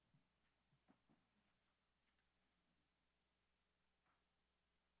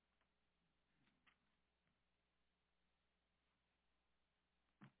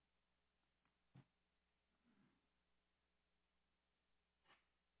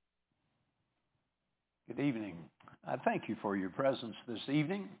Good evening. I thank you for your presence this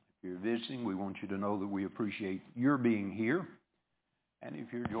evening. If you're visiting, we want you to know that we appreciate your being here. And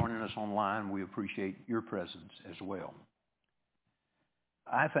if you're joining us online, we appreciate your presence as well.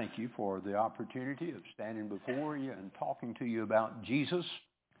 I thank you for the opportunity of standing before you and talking to you about Jesus.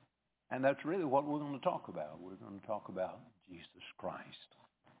 And that's really what we're going to talk about. We're going to talk about Jesus Christ.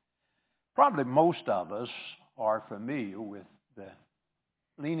 Probably most of us are familiar with the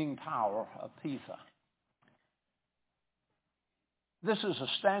Leaning Tower of Pisa. This is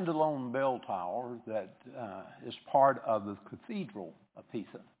a standalone bell tower that is part of the Cathedral of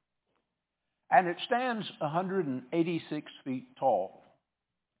Pisa. And it stands 186 feet tall.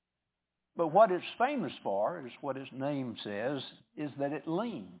 But what it's famous for, is what its name says, is that it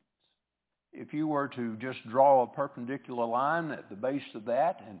leans. If you were to just draw a perpendicular line at the base of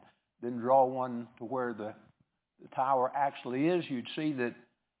that and then draw one to where the tower actually is, you'd see that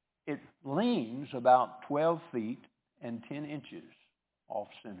it leans about 12 feet and 10 inches off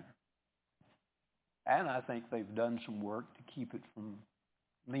center. And I think they've done some work to keep it from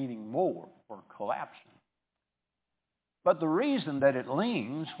leaning more or collapsing. But the reason that it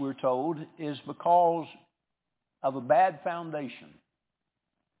leans, we're told, is because of a bad foundation.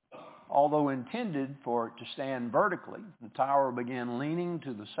 Although intended for it to stand vertically, the tower began leaning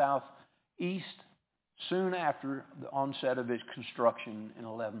to the southeast soon after the onset of its construction in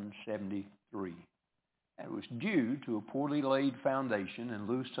 1173. And it was due to a poorly laid foundation and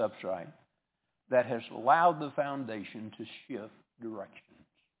loose substrate that has allowed the foundation to shift directions.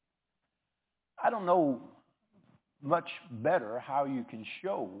 I don't know much better how you can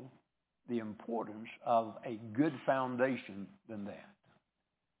show the importance of a good foundation than that.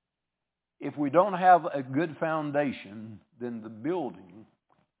 If we don't have a good foundation, then the building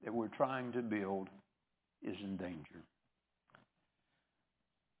that we're trying to build is in danger.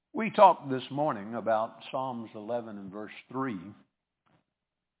 We talked this morning about Psalms 11 and verse 3.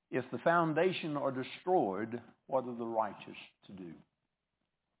 If the foundation are destroyed, what are the righteous to do?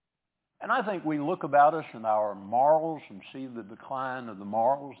 And I think we look about us in our morals and see the decline of the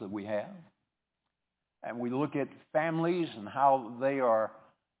morals that we have. And we look at families and how they are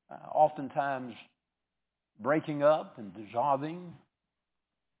oftentimes breaking up and dissolving.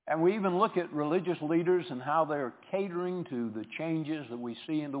 And we even look at religious leaders and how they're catering to the changes that we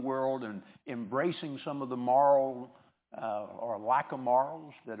see in the world and embracing some of the moral or lack of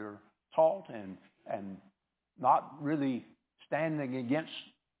morals that are taught and not really standing against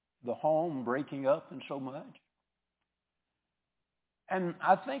the home breaking up and so much. And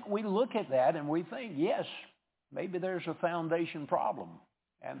I think we look at that and we think, yes, maybe there's a foundation problem.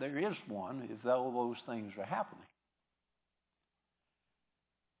 And there is one if all those things are happening.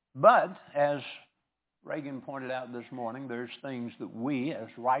 But as Reagan pointed out this morning, there's things that we as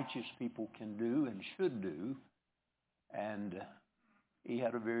righteous people can do and should do. And he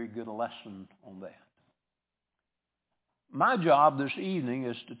had a very good lesson on that. My job this evening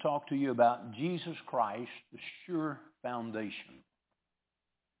is to talk to you about Jesus Christ, the sure foundation.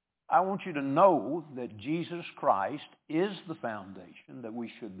 I want you to know that Jesus Christ is the foundation that we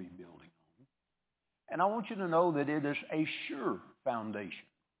should be building on. And I want you to know that it is a sure foundation.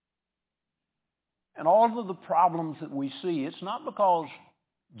 And all of the problems that we see, it's not because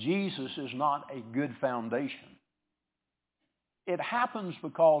Jesus is not a good foundation. It happens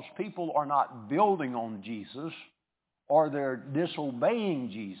because people are not building on Jesus, or they're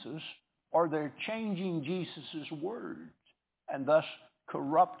disobeying Jesus, or they're changing Jesus' words, and thus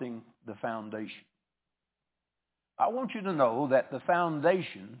corrupting the foundation. I want you to know that the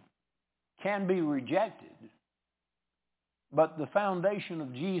foundation can be rejected, but the foundation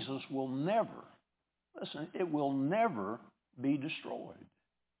of Jesus will never, listen, it will never be destroyed.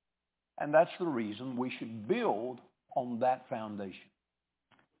 And that's the reason we should build on that foundation.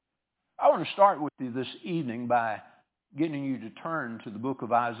 I want to start with you this evening by getting you to turn to the book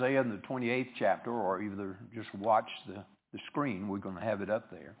of Isaiah in the 28th chapter, or either just watch the screen. We're going to have it up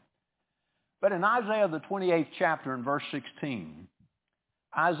there. But in Isaiah the 28th chapter in verse 16,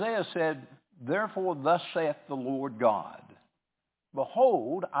 Isaiah said, "Therefore thus saith the Lord God,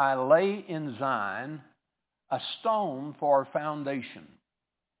 Behold, I lay in Zion a stone for a foundation,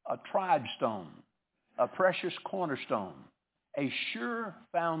 a tried stone, a precious cornerstone, a sure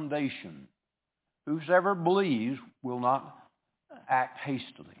foundation. Whosoever believes will not act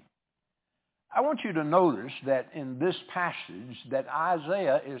hastily." I want you to notice that in this passage that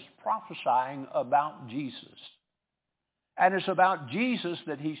Isaiah is prophesying about Jesus. And it's about Jesus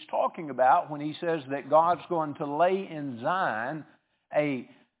that he's talking about when he says that God's going to lay in Zion a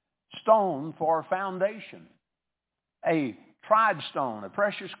stone for a foundation, a tried stone, a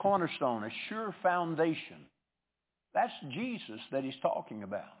precious cornerstone, a sure foundation. That's Jesus that he's talking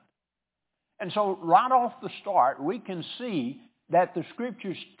about. And so right off the start, we can see that the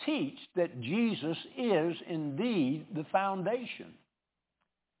Scriptures teach that Jesus is indeed the foundation.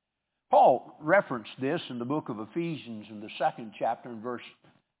 Paul referenced this in the book of Ephesians in the 2nd chapter in verse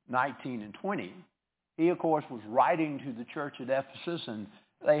 19 and 20. He, of course, was writing to the church at Ephesus, and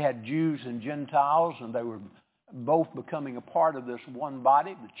they had Jews and Gentiles, and they were both becoming a part of this one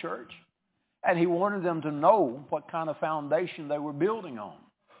body, the church. And he wanted them to know what kind of foundation they were building on.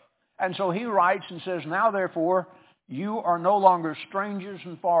 And so he writes and says, now therefore, you are no longer strangers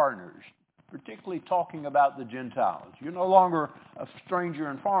and foreigners, particularly talking about the Gentiles. You're no longer a stranger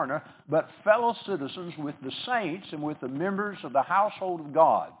and foreigner, but fellow citizens with the saints and with the members of the household of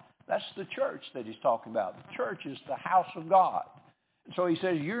God. That's the church that he's talking about. The church is the house of God. And so he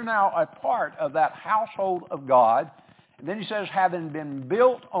says, you're now a part of that household of God. And then he says, having been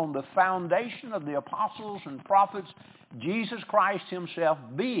built on the foundation of the apostles and prophets, Jesus Christ himself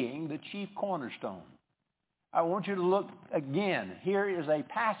being the chief cornerstone. I want you to look again. Here is a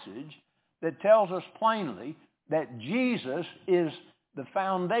passage that tells us plainly that Jesus is the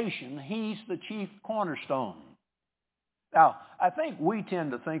foundation. He's the chief cornerstone. Now, I think we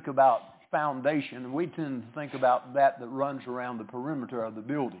tend to think about foundation, and we tend to think about that runs around the perimeter of the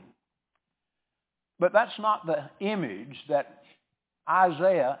building. But that's not the image that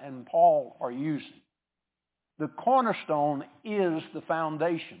Isaiah and Paul are using. The cornerstone is the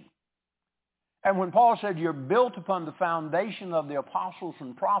foundation. And when Paul said you're built upon the foundation of the apostles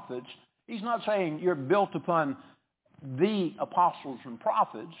and prophets, he's not saying you're built upon the apostles and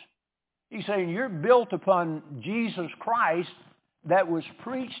prophets. He's saying you're built upon Jesus Christ that was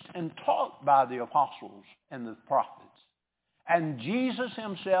preached and taught by the apostles and the prophets. And Jesus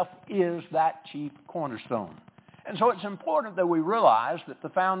himself is that chief cornerstone. And so it's important that we realize that the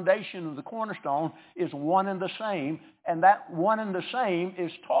foundation of the cornerstone is one and the same, and that one and the same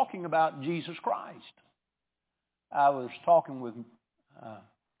is talking about Jesus Christ. I was talking with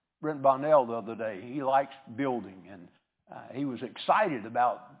Brent Bonnell the other day. He likes building, and he was excited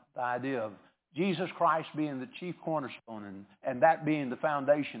about the idea of Jesus Christ being the chief cornerstone and that being the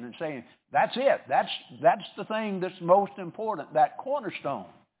foundation, and saying, that's it. That's the thing that's most important, that cornerstone.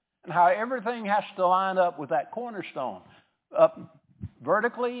 And how everything has to line up with that cornerstone, up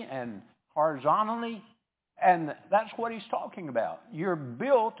vertically and horizontally. And that's what he's talking about. You're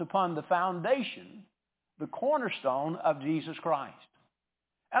built upon the foundation, the cornerstone of Jesus Christ.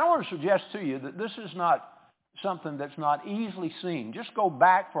 And I want to suggest to you that this is not something that's not easily seen. Just go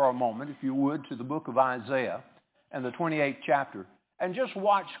back for a moment, if you would, to the book of Isaiah and the 28th chapter, and just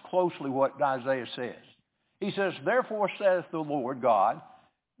watch closely what Isaiah says. He says, therefore saith the Lord God,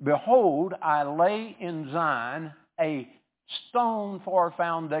 behold, I lay in Zion a stone for a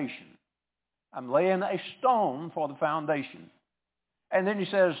foundation. I'm laying a stone for the foundation. And then he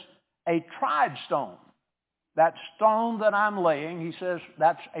says, a tried stone. That stone that I'm laying, he says,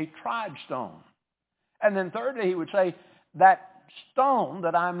 that's a tried stone. And then thirdly, he would say, that stone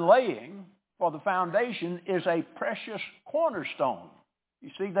that I'm laying for the foundation is a precious cornerstone.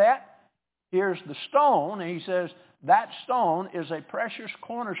 You see that? Here's the stone, and he says, that stone is a precious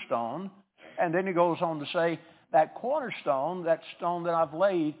cornerstone. And then he goes on to say, that cornerstone, that stone that I've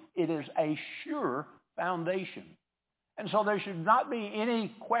laid, it is a sure foundation. And so there should not be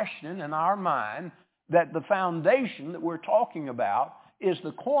any question in our mind that the foundation that we're talking about is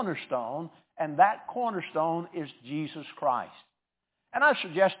the cornerstone, and that cornerstone is Jesus Christ. And I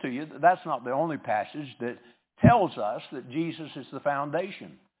suggest to you that that's not the only passage that tells us that Jesus is the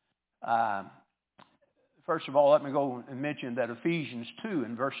foundation. First of all, let me go and mention that Ephesians 2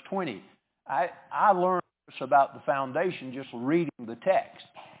 in verse 20. I learned this about the foundation just reading the text.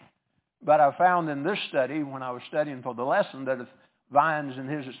 But I found in this study, when I was studying for the lesson, that if Vines in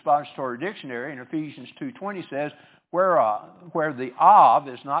his expository dictionary in Ephesians 2:20 says, where the of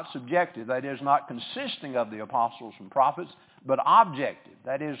is not subjective, that is, not consisting of the apostles and prophets, but objective,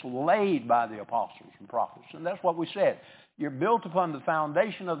 that is, laid by the apostles and prophets. And that's what we said. You're built upon the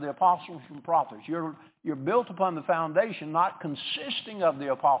foundation of the apostles and prophets. You're built upon the foundation not consisting of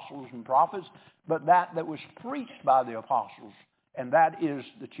the apostles and prophets, but that was preached by the apostles, and that is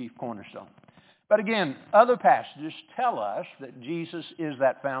the chief cornerstone. But again, other passages tell us that Jesus is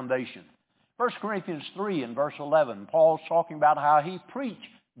that foundation. 1 Corinthians 3 and verse 11, Paul's talking about how he preached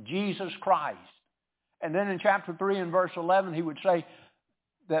Jesus Christ. And then in chapter 3 and verse 11, he would say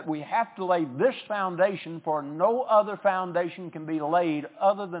that we have to lay this foundation, for no other foundation can be laid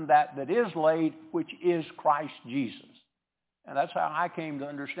other than that is laid, which is Christ Jesus. And that's how I came to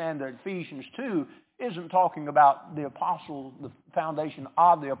understand that Ephesians 2 isn't talking about the apostles, the foundation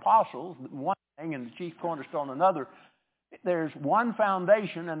of the apostles, one thing, and the chief cornerstone another. There's one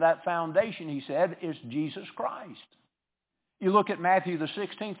foundation, and that foundation, he said, is Jesus Christ. You look at Matthew the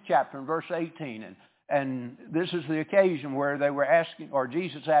 16th chapter in verse 18, and this is the occasion where they were asking, or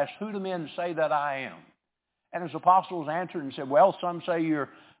Jesus asked, who do men say that I am? And his apostles answered and said, well, some say you're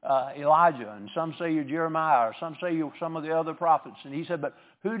Elijah, and some say you're Jeremiah, or some say you're some of the other prophets. And he said, but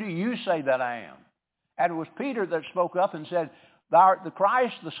who do you say that I am? And it was Peter that spoke up and said, thou art the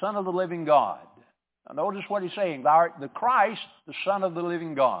Christ, the Son of the living God. Now notice what he's saying. Thou art the Christ, the Son of the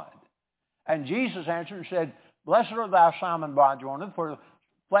living God. And Jesus answered and said, blessed art thou, Simon Bar-Jonah, for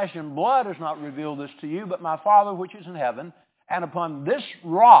flesh and blood has not revealed this to you, but my Father which is in heaven. And upon this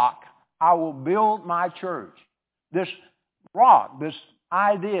rock I will build my church. This rock, this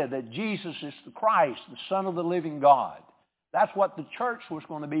idea that Jesus is the Christ, the Son of the living God. That's what the church was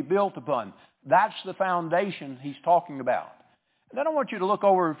going to be built upon. That's the foundation he's talking about. And then I want you to look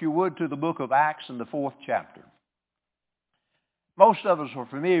over, if you would, to the book of Acts in the 4th chapter. Most of us are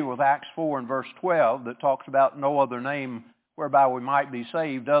familiar with Acts 4 and verse 12 that talks about no other name whereby we might be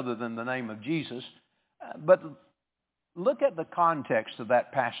saved other than the name of Jesus. But look at the context of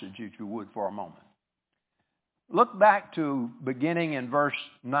that passage, if you would, for a moment. Look back to beginning in verse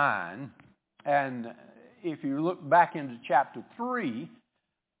 9, and if you look back into chapter 3,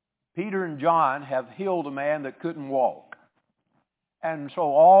 Peter and John have healed a man that couldn't walk. And so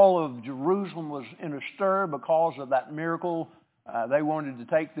all of Jerusalem was in a stir because of that miracle. They wanted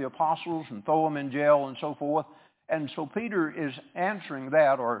to take the apostles and throw them in jail and so forth. And so Peter is answering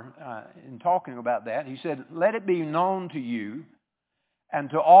that, or in talking about that, he said, let it be known to you and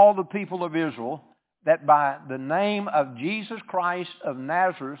to all the people of Israel that by the name of Jesus Christ of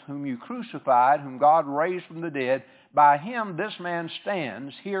Nazareth, whom you crucified, whom God raised from the dead, by him this man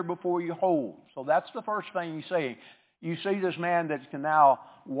stands here before you whole. So that's the first thing he's saying. You see this man that can now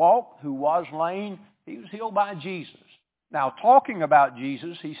walk, who was lame, he was healed by Jesus. Now, talking about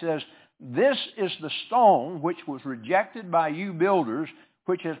Jesus, he says, this is the stone which was rejected by you builders,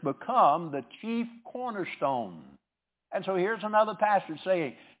 which has become the chief cornerstone. And so here's another passage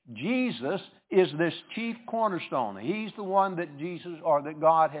saying, Jesus is this chief cornerstone. He's the one that Jesus, or that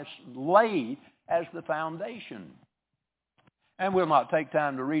God has laid as the foundation. And we'll not take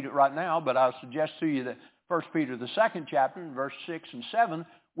time to read it right now, but I'll suggest to you that 1 Peter, the 2nd chapter, in verse 6 and 7,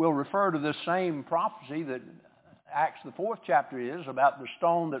 will refer to this same prophecy that Acts, the 4th chapter, is about the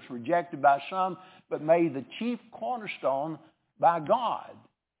stone that's rejected by some, but made the chief cornerstone by God.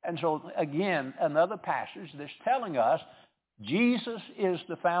 And so, again, another passage that's telling us Jesus is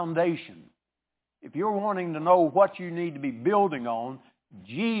the foundation. If you're wanting to know what you need to be building on,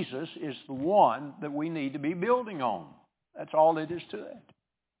 Jesus is the one that we need to be building on. That's all it is to it.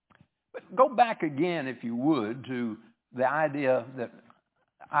 But go back again, if you would, to the idea that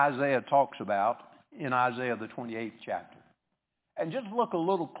Isaiah talks about in Isaiah the 28th chapter. And just look a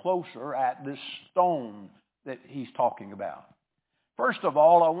little closer at this stone that he's talking about. First of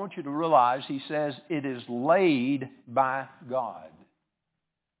all, I want you to realize he says it is laid by God.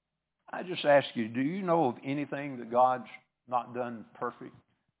 I just ask you, do you know of anything that God's not done perfect?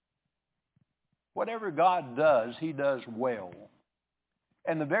 Whatever God does, he does well.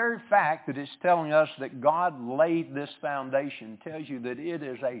 And the very fact that it's telling us that God laid this foundation tells you that it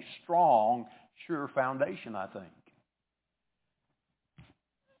is a strong, sure foundation, I think.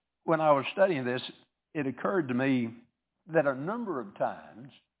 When I was studying this, it occurred to me that a number of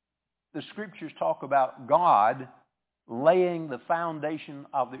times the Scriptures talk about God laying the foundation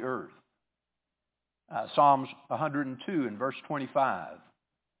of the earth. Psalms 102 and verse 25.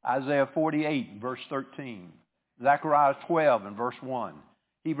 Isaiah 48 and verse 13. Zechariah 12 and verse 1.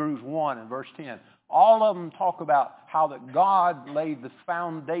 Hebrews 1 and verse 10. All of them talk about how that God laid the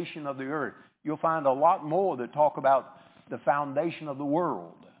foundation of the earth. You'll find a lot more that talk about the foundation of the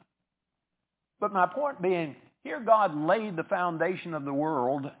world. But my point being, here God laid the foundation of the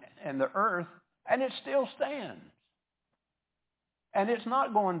world and the earth, and it still stands. And it's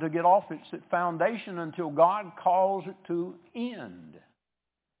not going to get off its foundation until God calls it to end.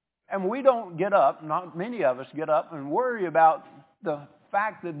 And we don't get up, not many of us get up and worry about the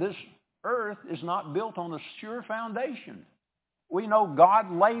fact that this earth is not built on a sure foundation. We know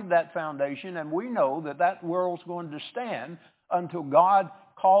God laid that foundation, and we know that that world's going to stand until God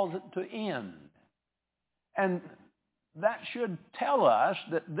calls it to end. And that should tell us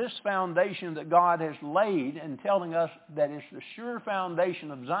that this foundation that God has laid, and telling us that it's the sure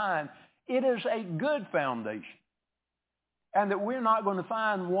foundation of Zion, it is a good foundation. And that we're not going to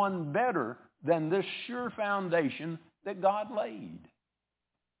find one better than this sure foundation that God laid.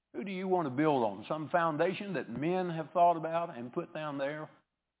 Who do you want to build on? Some foundation that men have thought about and put down there?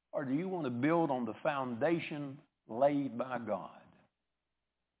 Or do you want to build on the foundation laid by God?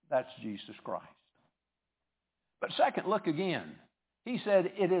 That's Jesus Christ. But second, look again. He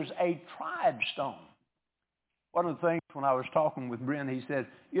said it is a tried stone. One of the things when I was talking with Brent, he said,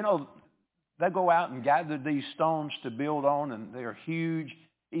 they go out and gather these stones to build on, and they're huge.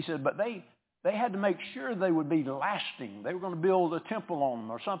 He said, but they had to make sure they would be lasting. They were going to build a temple on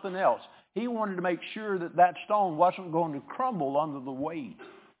them or something else. He wanted to make sure that that stone wasn't going to crumble under the weight.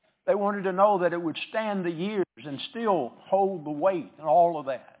 They wanted to know that it would stand the years and still hold the weight and all of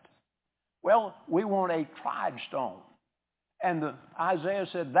that. Well, we want a tried stone. And Isaiah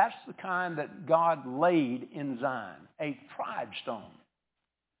said that's the kind that God laid in Zion, a tried stone.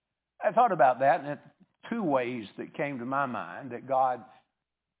 I thought about that, and two ways that came to my mind that God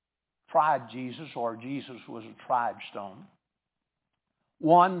tried Jesus, or Jesus was a tried stone.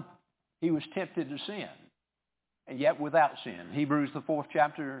 One, he was tempted to sin, and yet without sin. Hebrews, the 4th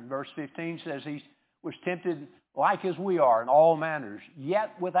chapter, verse 15 says he was tempted like as we are in all manners,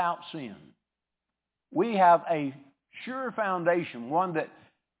 yet without sin. We have a sure foundation, one that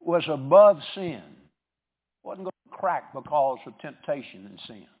was above sin. Wasn't going to crack because of temptation and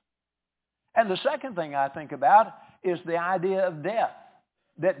sin. And the second thing I think about is the idea of death.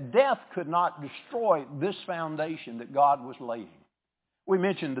 That death could not destroy this foundation that God was laying. We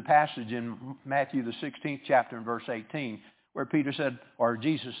mentioned the passage in Matthew the 16th chapter in verse 18 where Peter said, or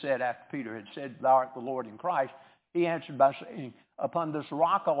Jesus said after Peter had said, "Thou art the Lord in Christ," he answered by saying, "Upon this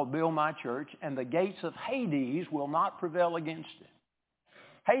rock I will build my church, and the gates of Hades will not prevail against it."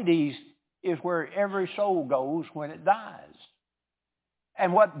 Hades is where every soul goes when it dies.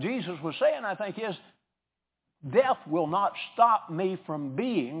 And what Jesus was saying, I think, is death will not stop me from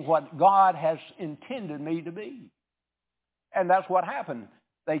being what God has intended me to be. And that's what happened.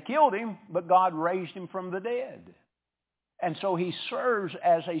 They killed him, but God raised him from the dead. And so he serves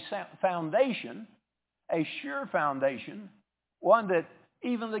as a foundation, a sure foundation, one that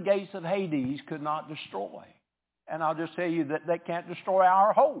even the gates of Hades could not destroy. And I'll just tell you that they can't destroy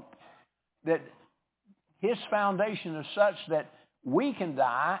our hope. That his foundation is such that we can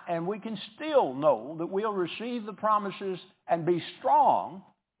die and we can still know that we'll receive the promises and be strong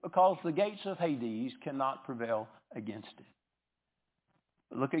because the gates of Hades cannot prevail against it.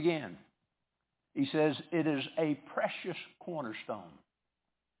 But look again. He says it is a precious cornerstone.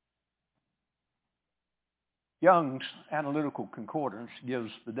 Young's Analytical Concordance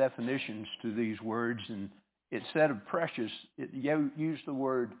gives the definitions to these words, and instead of precious, it used the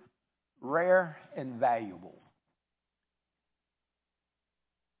word rare and valuable.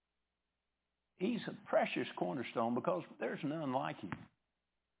 He's a precious cornerstone because there's none like him.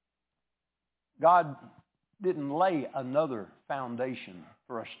 God didn't lay another foundation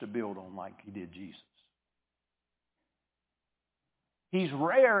for us to build on like he did Jesus. He's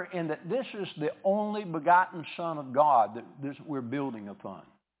rare in that this is the only begotten Son of God that we're building upon.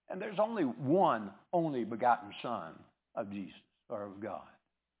 And there's only one only begotten Son of Jesus, or of God.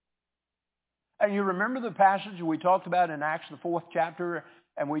 And you remember the passage we talked about in Acts, the 4th chapter,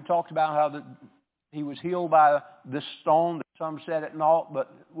 and we talked about how he was healed by this stone that some said it naught,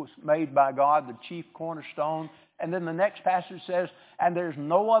 but was made by God, the chief cornerstone. And then the next passage says, and there's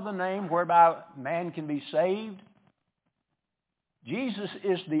no other name whereby man can be saved. Jesus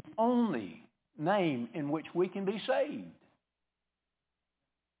is the only name in which we can be saved.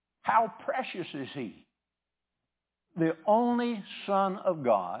 How precious is he? The only Son of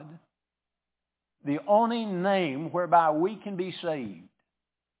God, the only name whereby we can be saved.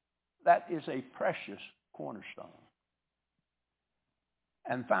 That is a precious cornerstone.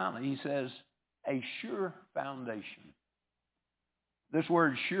 And finally, he says, a sure foundation. This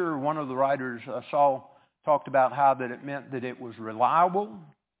word sure, one of the writers talked about how that it meant that it was reliable,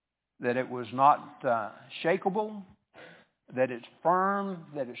 that it was not shakeable, that it's firm,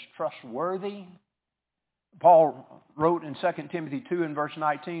 that it's trustworthy. Paul wrote in 2 Timothy 2 and verse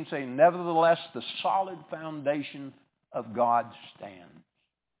 19 saying, nevertheless, the solid foundation of God stands.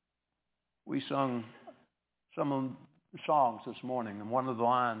 We sung some of the songs this morning, and one of the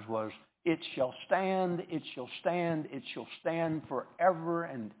lines was, it shall stand, it shall stand, it shall stand forever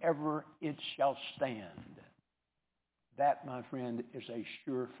and ever it shall stand. That, my friend, is a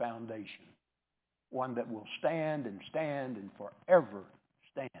sure foundation. One that will stand and stand and forever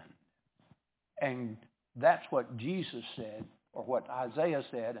stand. And that's what Jesus said, or what Isaiah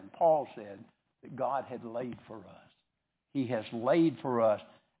said and Paul said, that God had laid for us. He has laid for us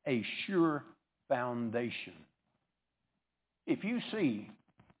a sure foundation. If you see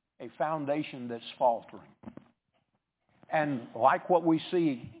a foundation that's faltering, and like what we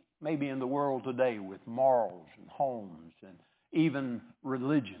see maybe in the world today with morals and homes and even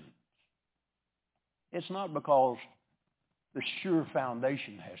religion. It's not because the sure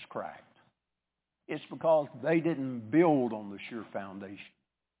foundation has cracked. It's because they didn't build on the sure foundation,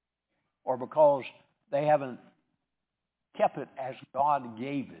 or because they haven't kept it as God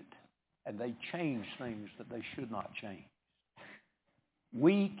gave it, and they changed things that they should not change.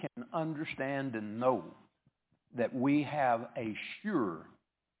 We can understand and know that we have a sure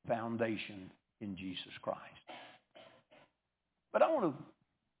foundation in Jesus Christ. But I want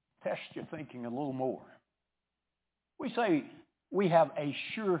to test your thinking a little more. We say we have a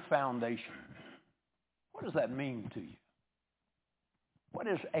sure foundation. What does that mean to you? What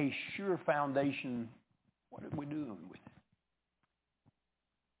is a sure foundation? What are we doing with it?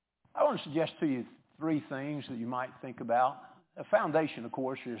 I want to suggest to you three things that you might think about. A foundation, of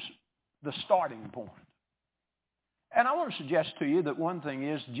course, is the starting point. And I want to suggest to you that one thing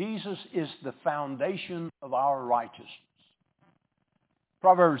is Jesus is the foundation of our righteousness.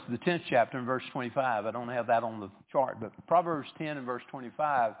 Proverbs, the 10th chapter, in verse 25. I don't have that on the chart, but Proverbs 10 and verse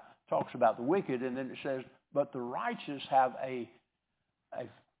 25 talks about the wicked, and then it says, but the righteous have a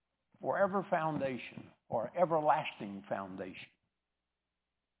forever foundation or everlasting foundation.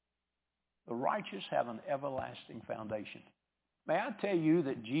 The righteous have an everlasting foundation. May I tell you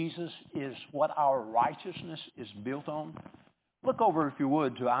that Jesus is what our righteousness is built on? Look over, if you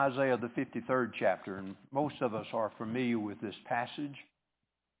would, to Isaiah, the 53rd chapter, and most of us are familiar with this passage.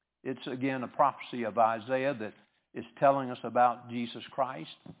 It's, again, a prophecy of Isaiah that is telling us about Jesus Christ.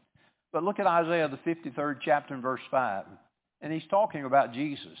 But look at Isaiah, the 53rd chapter, and verse 5. And he's talking about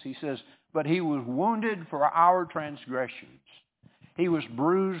Jesus. He says, but he was wounded for our transgressions. He was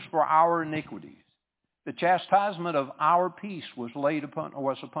bruised for our iniquities. The chastisement of our peace was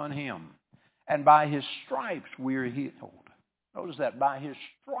upon him. And by his stripes we are healed. Notice that, by his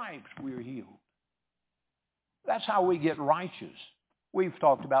stripes we are healed. That's how we get righteous. We've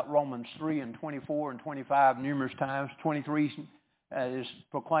talked about Romans 3 and 24 and 25 numerous times. 23 is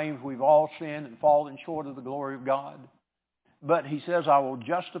proclaims we've all sinned and fallen short of the glory of God. But he says, I will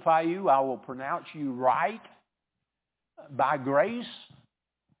justify you. I will pronounce you right by grace.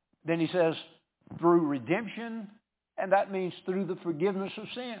 Then he says, through redemption, and that means through the forgiveness of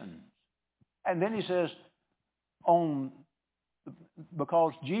sins. And then he says,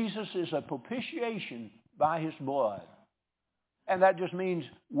 because Jesus is a propitiation by his blood. And that just means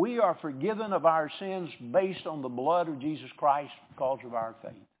we are forgiven of our sins based on the blood of Jesus Christ because of our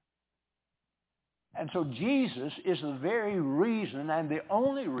faith. And so Jesus is the very reason and the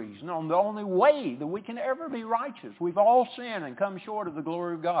only reason, the only way that we can ever be righteous. We've all sinned and come short of the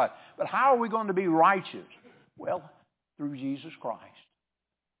glory of God. But how are we going to be righteous? Well, through Jesus Christ.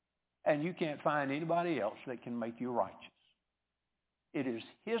 And you can't find anybody else that can make you righteous. It is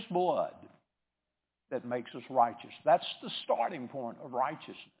his blood that makes us righteous. That's the starting point of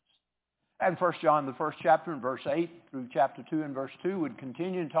righteousness. And 1 John, the first chapter, in verse 8 through chapter 2 and verse 2 would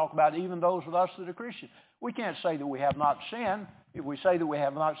continue to talk about even those of us that are Christians. We can't say that we have not sinned. If we say that we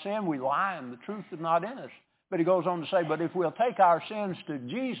have not sinned, we lie and the truth is not in us. But he goes on to say, but if we'll take our sins to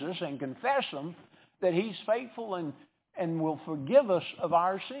Jesus and confess them, that he's faithful and will forgive us of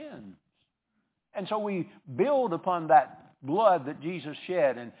our sins. And so we build upon that blood that Jesus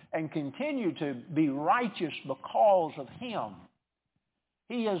shed and continue to be righteous because of him.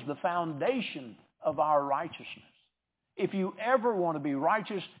 He is the foundation of our righteousness. If you ever want to be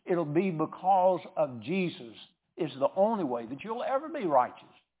righteous, it'll be because of Jesus. Is the only way that you'll ever be righteous.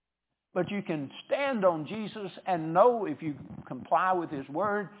 But you can stand on Jesus and know, if you comply with his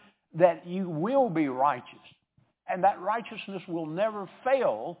word, that you will be righteous. And that righteousness will never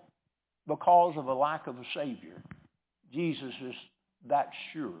fail because of a lack of a Savior. Jesus is that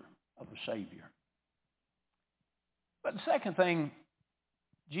sure of a Savior. But the second thing,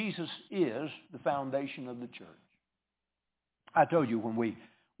 Jesus is the foundation of the church. I told you when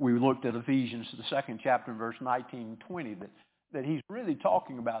we looked at Ephesians, the second chapter, verse 19 and 20, that he's really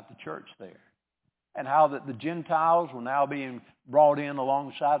talking about the church there. And how that the Gentiles were now being brought in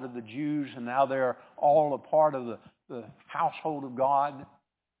alongside of the Jews, and now they're all a part of the household of God.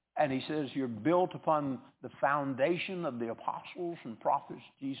 And he says you're built upon the foundation of the apostles and prophets,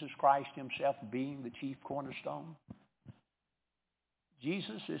 Jesus Christ himself being the chief cornerstone.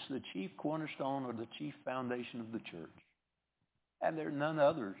 Jesus is the chief cornerstone or the chief foundation of the church. And there are none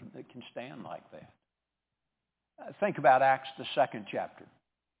others that can stand like that. Think about Acts, the second chapter.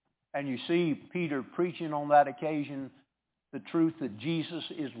 And you see Peter preaching on that occasion the truth that Jesus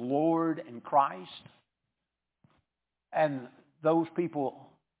is Lord and Christ. And those people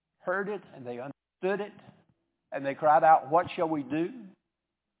heard it and they understood it. And they cried out, what shall we do?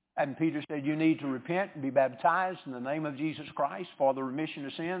 And Peter said, you need to repent and be baptized in the name of Jesus Christ for the remission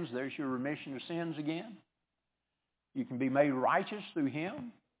of sins. There's your remission of sins again. You can be made righteous through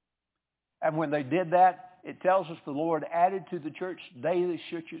him. And when they did that, it tells us the Lord added to the church daily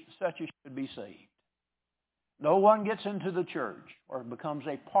such as should be saved. No one gets into the church or becomes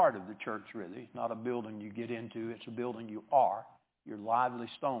a part of the church, really. It's not a building you get into. It's a building you are. You're lively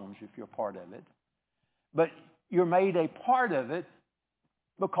stones if you're part of it. But you're made a part of it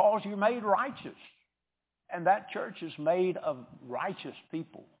because you're made righteous. And that church is made of righteous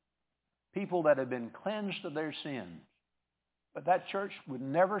people. People that have been cleansed of their sins. But that church would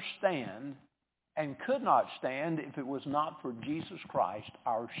never stand and could not stand if it was not for Jesus Christ,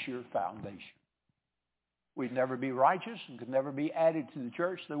 our sure foundation. We'd never be righteous and could never be added to the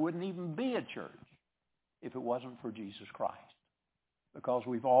church. There wouldn't even be a church if it wasn't for Jesus Christ. Because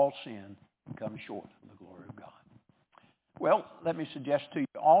we've all sinned and come short of the glory of God. Well, let me suggest to you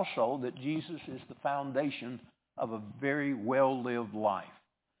also that Jesus is the foundation of a very well-lived life.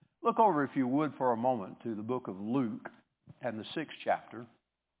 Look over, if you would, for a moment to the book of Luke and the 6th chapter.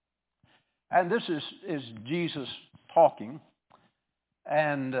 And this is Jesus talking.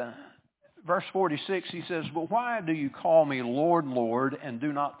 And verse 46, he says, but why do you call me Lord, Lord, and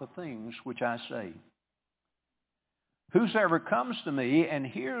do not the things which I say? Whosoever comes to me and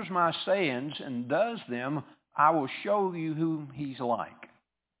hears my sayings and does them, I will show you whom he's like.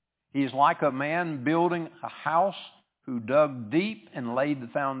 He is like a man building a house who dug deep and laid the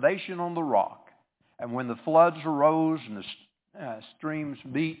foundation on the rock. And when the floods arose and the streams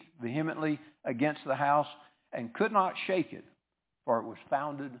beat vehemently against the house and could not shake it, for it was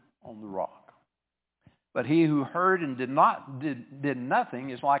founded on the rock. But he who heard and did nothing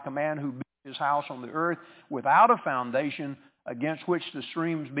is like a man who built his house on the earth without a foundation, against which the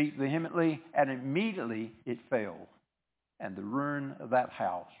streams beat vehemently, and immediately it fell. And the ruin of that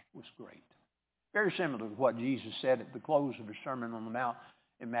house was great. Very similar to what Jesus said at the close of the Sermon on the Mount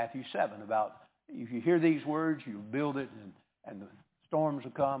in Matthew 7 about if you hear these words, you'll build it, and the storms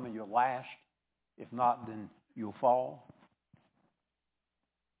will come and you'll last. If not, then you'll fall.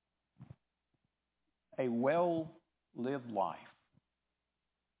 A well-lived life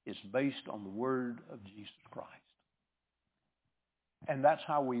is based on the word of Jesus Christ. And that's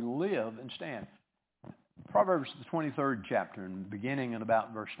how we live and stand. Proverbs, the 23rd chapter, and beginning in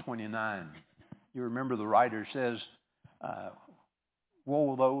about verse 29. You remember the writer says,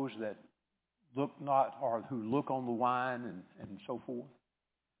 woe those that look not, or who look on the wine and so forth.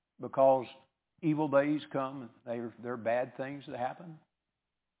 Because evil days come, and there are bad things that happen.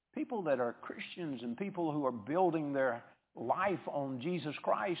 People that are Christians and people who are building their life on Jesus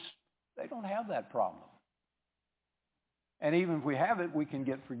Christ, they don't have that problem. And even if we have it, we can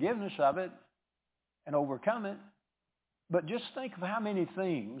get forgiveness of it and overcome it. But just think of how many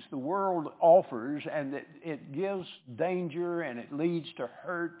things the world offers, and it gives danger and it leads to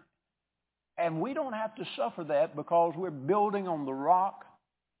hurt. And we don't have to suffer that because we're building on the rock.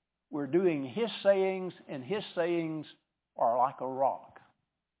 We're doing his sayings, and his sayings are like a rock.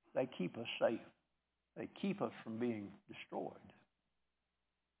 They keep us safe. They keep us from being destroyed.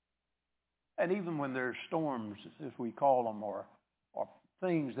 And even when there's storms, as we call them, or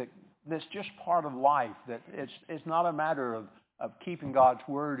things that's just part of life, that it's not a matter of keeping God's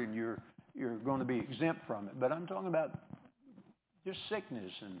word and you're going to be exempt from it. But I'm talking about just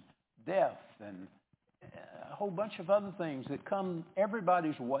sickness and death and a whole bunch of other things that come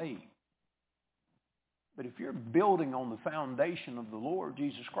everybody's way. But if you're building on the foundation of the Lord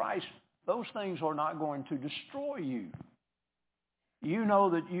Jesus Christ, those things are not going to destroy you. You know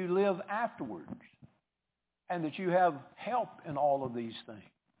that you live afterwards and that you have help in all of these things.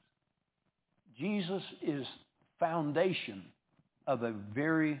 Jesus is foundation of a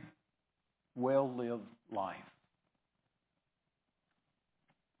very well-lived life.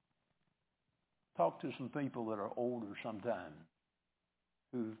 Talk to some people that are older sometimes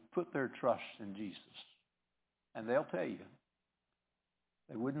who've put their trust in Jesus. And they'll tell you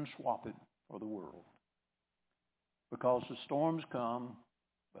they wouldn't swap it for the world. Because the storms come,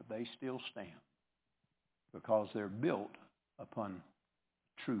 but they still stand. Because they're built upon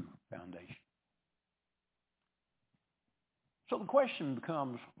true foundation. So the question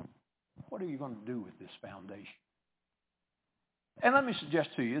becomes, what are you going to do with this foundation? And let me suggest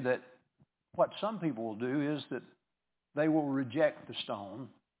to you that what some people will do is that they will reject the stone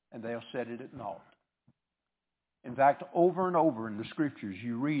and they'll set it at naught. In fact, over and over in the scriptures,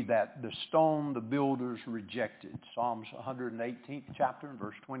 you read that the stone the builders rejected. Psalms 118th chapter and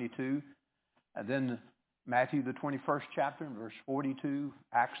verse 22. And then Matthew the 21st chapter and verse 42.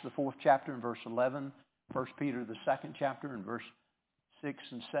 Acts the 4th chapter and verse 11. 1 Peter the 2nd chapter and verse 6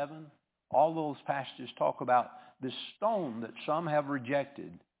 and 7, all those passages talk about this stone that some have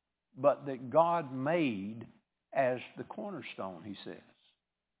rejected, but that God made as the cornerstone, he says.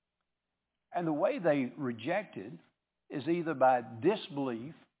 And the way they rejected is either by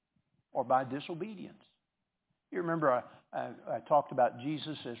disbelief or by disobedience. You remember I talked about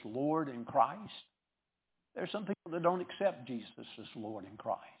Jesus as Lord in Christ. There's some people that don't accept Jesus as Lord in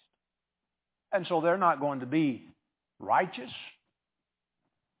Christ. And so they're not going to be righteous,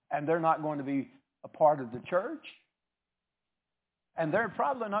 and they're not going to be a part of the church, and they're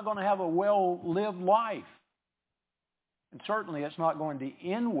probably not going to have a well-lived life. And certainly it's not going to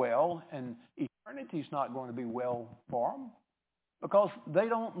end well, and eternity's not going to be well for them, because they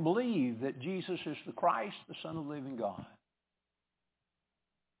don't believe that Jesus is the Christ, the Son of the living God.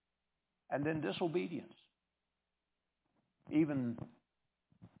 And then disobedience. Even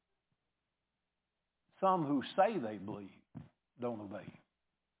some who say they believe don't obey.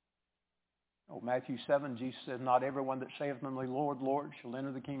 Matthew 7, Jesus said, "Not everyone that saith unto me, Lord, Lord, shall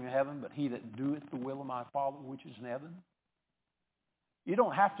enter the kingdom of heaven, but he that doeth the will of my Father which is in heaven." You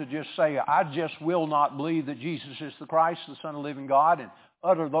don't have to just say, "I just will not believe that Jesus is the Christ, the Son of the living God," and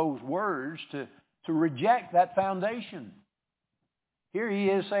utter those words to reject that foundation. Here he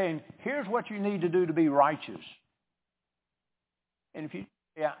is saying, here's what you need to do to be righteous. And if you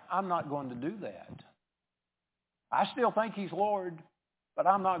say, "I'm not going to do that. I still think he's Lord, but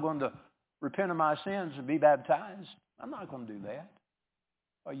I'm not going to repent of my sins and be baptized," I'm not going to do that.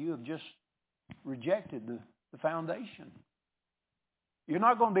 Or you have just rejected the foundation. You're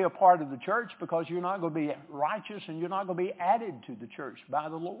not going to be a part of the church because you're not going to be righteous, and you're not going to be added to the church by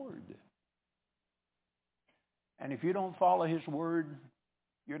the Lord. And if you don't follow his word,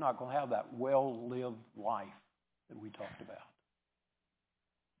 you're not going to have that well-lived life that we talked about.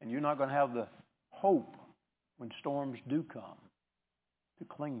 And you're not going to have the hope when storms do come to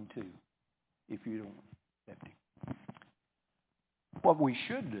cling to if you don't accept him. What we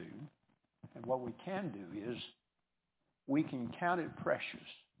should do, and what we can do, is we can count it precious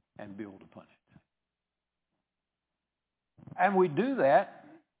and build upon it. And we do that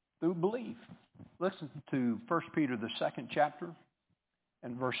through belief. Listen to 1 Peter, the 2nd chapter,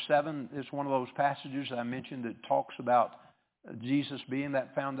 and verse 7 is one of those passages I mentioned that talks about Jesus being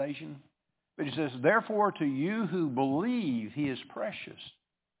that foundation. But he says, "Therefore to you who believe, he is precious."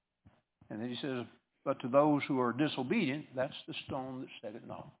 And then he says, "But to those who are disobedient, that's the stone that set it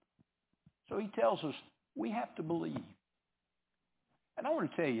not." So he tells us we have to believe. And I want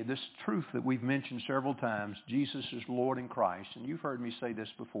to tell you this truth that we've mentioned several times: Jesus is Lord in Christ. And you've heard me say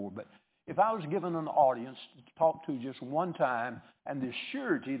this before, but if I was given an audience to talk to just one time, and the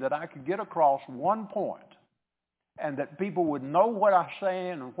surety that I could get across one point, and that people would know what I'm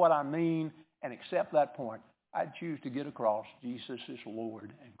saying and what I mean and accept that point, I'd choose to get across Jesus is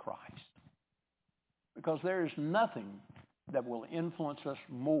Lord in Christ. Because there is nothing that will influence us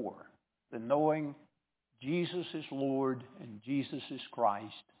more than knowing Jesus is Lord and Jesus is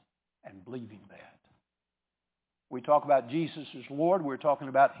Christ and believing that. We talk about Jesus is Lord, we're talking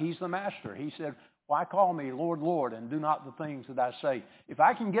about he's the master. He said, "Why call me Lord, Lord, and do not the things that I say?" If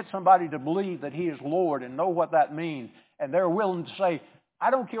I can get somebody to believe that he is Lord and know what that means, and they're willing to say, "I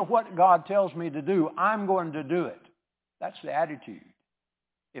don't care what God tells me to do, I'm going to do it." That's the attitude.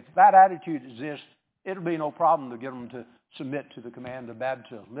 If that attitude exists, it'll be no problem to get them to submit to the command of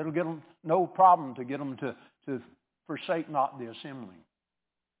baptism. It'll get them no problem to get them to forsake not the assembling.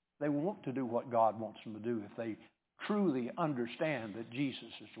 They want to do what God wants them to do if they truly understand that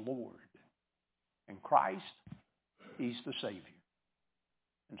Jesus is Lord. In Christ, he's the Savior.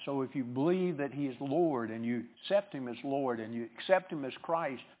 And so if you believe that he is Lord and you accept him as Lord and you accept him as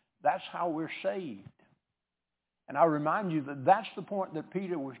Christ, that's how we're saved. And I remind you that that's the point that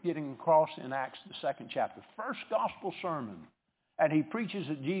Peter was getting across in Acts, the 2nd chapter. First gospel sermon. And he preaches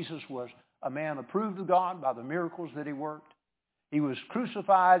that Jesus was a man approved of God by the miracles that he worked. He was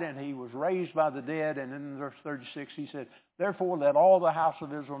crucified and he was raised by the dead. And in verse 36 he said, "Therefore let all the house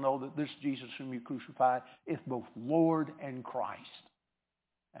of Israel know that this Jesus whom you crucified is both Lord and Christ."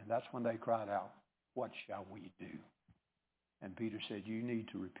 And that's when they cried out, "What shall we do?" And Peter said, "You need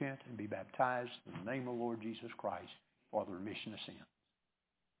to repent and be baptized in the name of the Lord Jesus Christ for the remission of sins."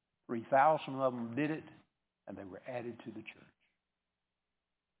 3,000 of them did it, and they were added to the church.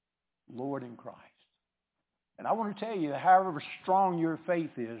 Lord in Christ. And I want to tell you, however strong your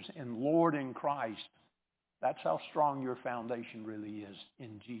faith is in Lord in Christ, that's how strong your foundation really is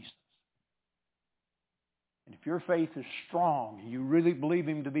in Jesus. And if your faith is strong, and you really believe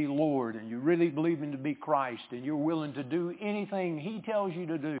him to be Lord, and you really believe him to be Christ, and you're willing to do anything he tells you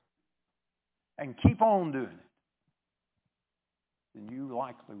to do, and keep on doing it, then you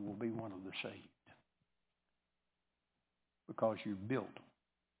likely will be one of the saved, because you're built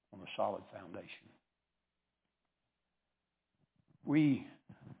on a solid foundation. We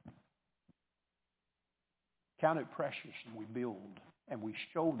count it precious, and we build, and we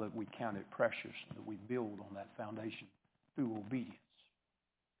show that we count it precious, and that we build on that foundation through obedience.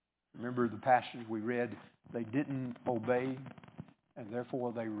 Remember the passage we read, they didn't obey, and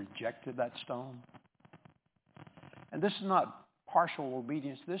therefore they rejected that stone. And this is not partial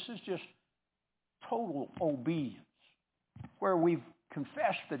obedience. This is just total obedience, where we've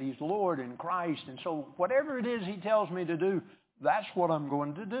confessed that He's Lord in Christ, and so whatever it is He tells me to do, that's what I'm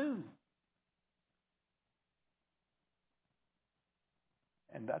going to do.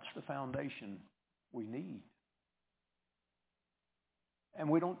 And that's the foundation we need. And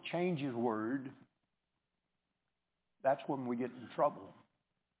we don't change His word. That's when we get in trouble.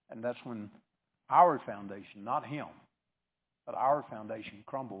 And that's when our foundation, not Him, but our foundation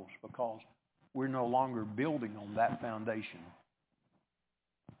crumbles, because we're no longer building on that foundation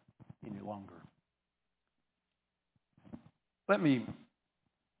any longer. Let me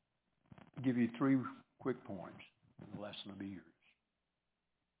give you 3 quick points in the lesson will be yours.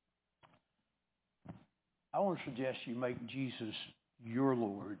 I want to suggest you make Jesus your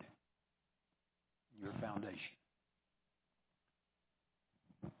Lord, your foundation.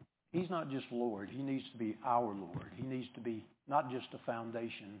 He's not just Lord. He needs to be our Lord. He needs to be not just a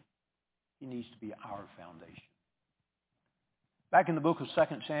foundation. He needs to be our foundation. Back in the book of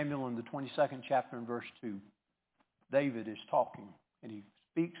 2 Samuel, in the 22nd chapter and verse 2, David is talking, and he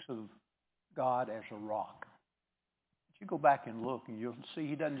speaks of God as a rock. If you go back and look, and you'll see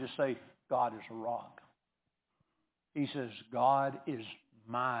he doesn't just say God is a rock. He says, God is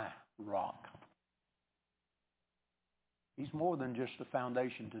my rock. He's more than just a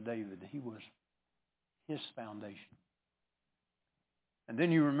foundation to David. He was his foundation. And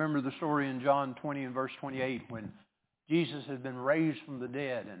then you remember the story in John 20 and verse 28 when Jesus had been raised from the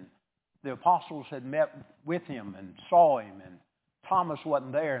dead, and the apostles had met with Him and saw Him, and Thomas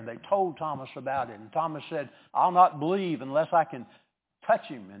wasn't there, and they told Thomas about it. And Thomas said, I'll not believe unless I can touch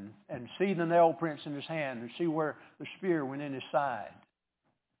Him and see the nail prints in His hand and see where the spear went in His side.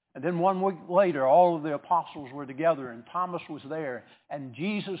 And then 1 week later, all of the apostles were together, and Thomas was there, and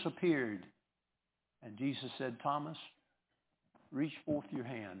Jesus appeared. And Jesus said, Thomas, reach forth your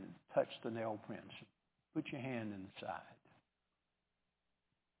hand and touch the nail prints. Put your hand in the side.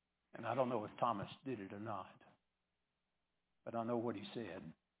 And I don't know if Thomas did it or not, but I know what he said.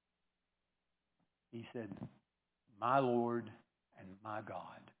 He said, my Lord and my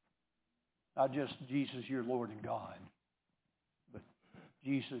God. Not just Jesus, your Lord and God, but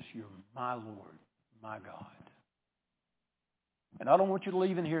Jesus, you're my Lord, my God. And I don't want you to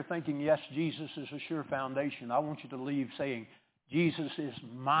leave in here thinking, yes, Jesus is a sure foundation. I want you to leave saying, Jesus is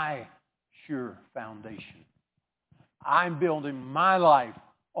my sure foundation. I'm building my life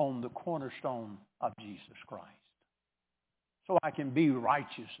on the cornerstone of Jesus Christ. So I can be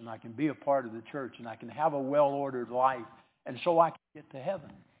righteous, and I can be a part of the church, and I can have a well-ordered life, and so I can get to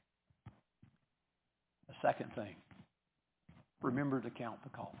heaven. The second thing, remember to count the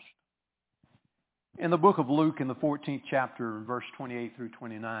cost. In the book of Luke, in the 14th chapter, verse 28 through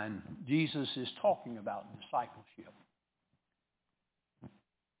 29, Jesus is talking about discipleship.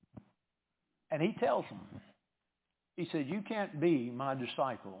 And He tells them, He said, you can't be my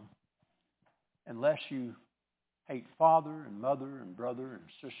disciple unless you hate father and mother and brother and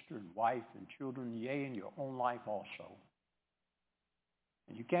sister and wife and children, yea, and your own life also.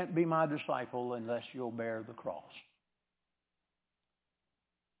 And you can't be my disciple unless you'll bear the cross.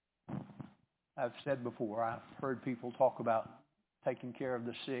 I've said before, I've heard people talk about taking care of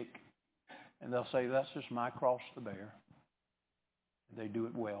the sick, and they'll say, that's just my cross to bear. And they do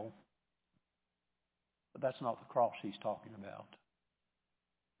it well. But that's not the cross He's talking about.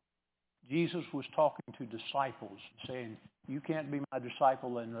 Jesus was talking to disciples, saying, you can't be my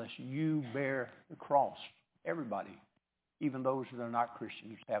disciple unless you bear the cross. Everybody, even those that are not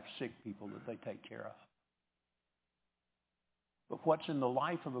Christians, have sick people that they take care of. But what's in the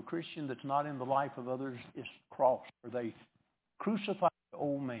life of a Christian that's not in the life of others is cross, where they crucify the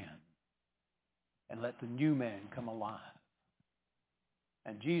old man and let the new man come alive.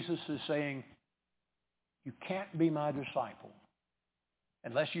 And Jesus is saying, you can't be my disciple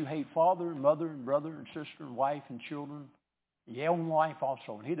unless you hate father and mother and brother and sister and wife and children, your own life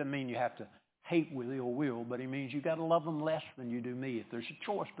also. And He doesn't mean you have to hate with ill will, but He means you got to love them less than you do me. If there's a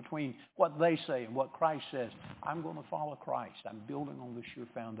choice between what they say and what Christ says, I'm going to follow Christ. I'm building on the sure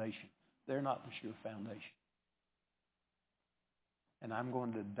foundation. They're not the sure foundation. And I'm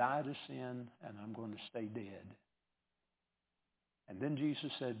going to die to sin, and I'm going to stay dead. And then Jesus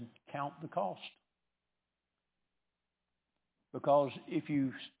said, count the cost. Because if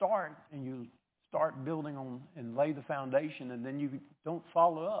you start building on and lay the foundation and then you don't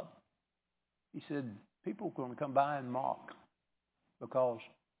follow up, he said, people are going to come by and mock because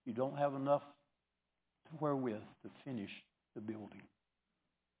you don't have enough wherewith to finish the building.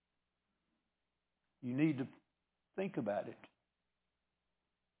 You need to think about it.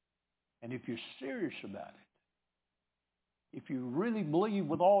 And if you're serious about it, if you really believe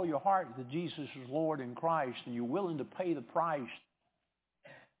with all your heart that Jesus is Lord in Christ and you're willing to pay the price,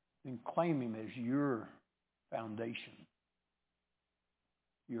 then claim Him as your foundation,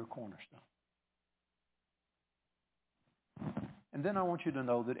 your cornerstone. And then I want you to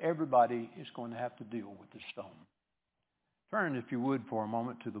know that everybody is going to have to deal with the stone. Turn, if you would, for a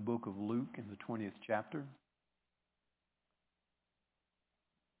moment to the book of Luke in the 20th chapter.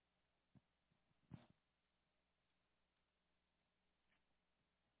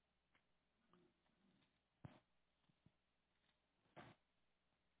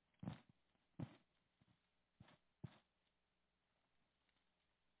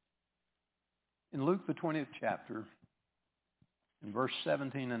 In Luke, the 20th chapter, in verse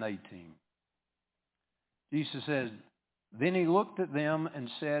 17 and 18, Jesus says, "Then He looked at them and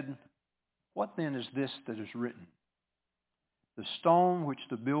said, 'What then is this that is written? The stone which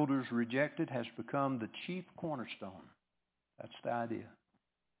the builders rejected has become the chief cornerstone.'" That's the idea.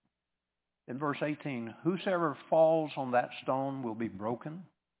 In verse 18, "Whosoever falls on that stone will be broken,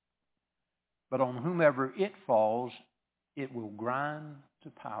 but on whomever it falls, it will grind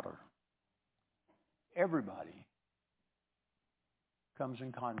to powder." Everybody comes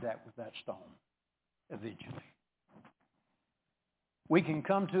in contact with that stone eventually. We can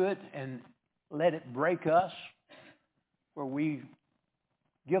come to it and let it break us, where we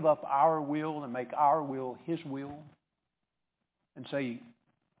give up our will and make our will His will and say,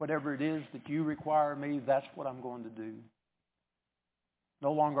 whatever it is that you require of me, that's what I'm going to do.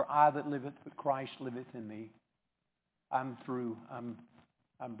 No longer I that liveth, but Christ liveth in me. I'm through.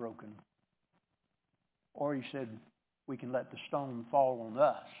 I'm broken. Or He said, we can let the stone fall on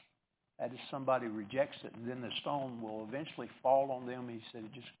us. That is, somebody rejects it, and then the stone will eventually fall on them. He said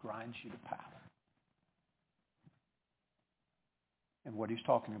it just grinds you to powder. And what He's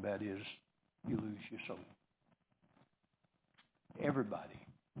talking about is you lose your soul. Everybody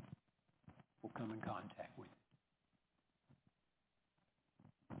will come in contact with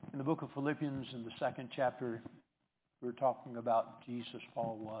it. In the book of Philippians, in the 2nd chapter, we're talking about Jesus,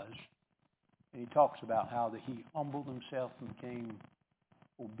 Paul was. And he talks about how that he humbled himself and became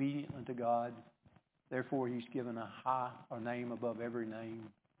obedient unto God. Therefore, he's given a name above every name.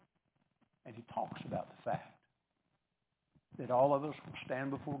 And he talks about the fact that all of us will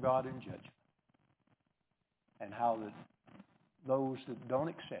stand before God in judgment. And how that those that don't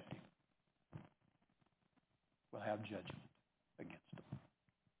accept Him will have judgment against them.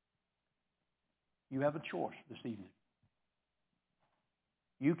 You have a choice this evening.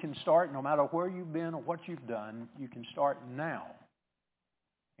 You can start, no matter where you've been or what you've done, you can start now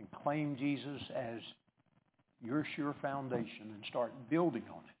and claim Jesus as your sure foundation and start building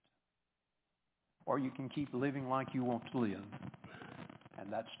on it. Or you can keep living like you want to live,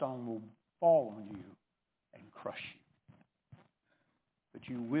 and that stone will fall on you and crush you. But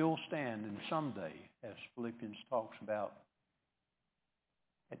you will stand, and someday, as Philippians talks about,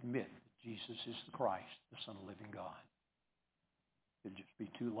 admit that Jesus is the Christ, the Son of the living God. It'll just be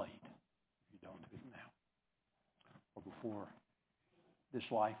too late if you don't do it now, or before this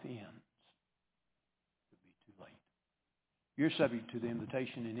life ends. It'll be too late. You're subject to the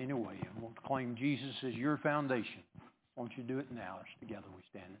invitation in any way and want to claim Jesus as your foundation. Won't you do it now as together we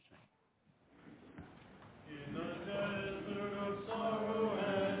stand and sing?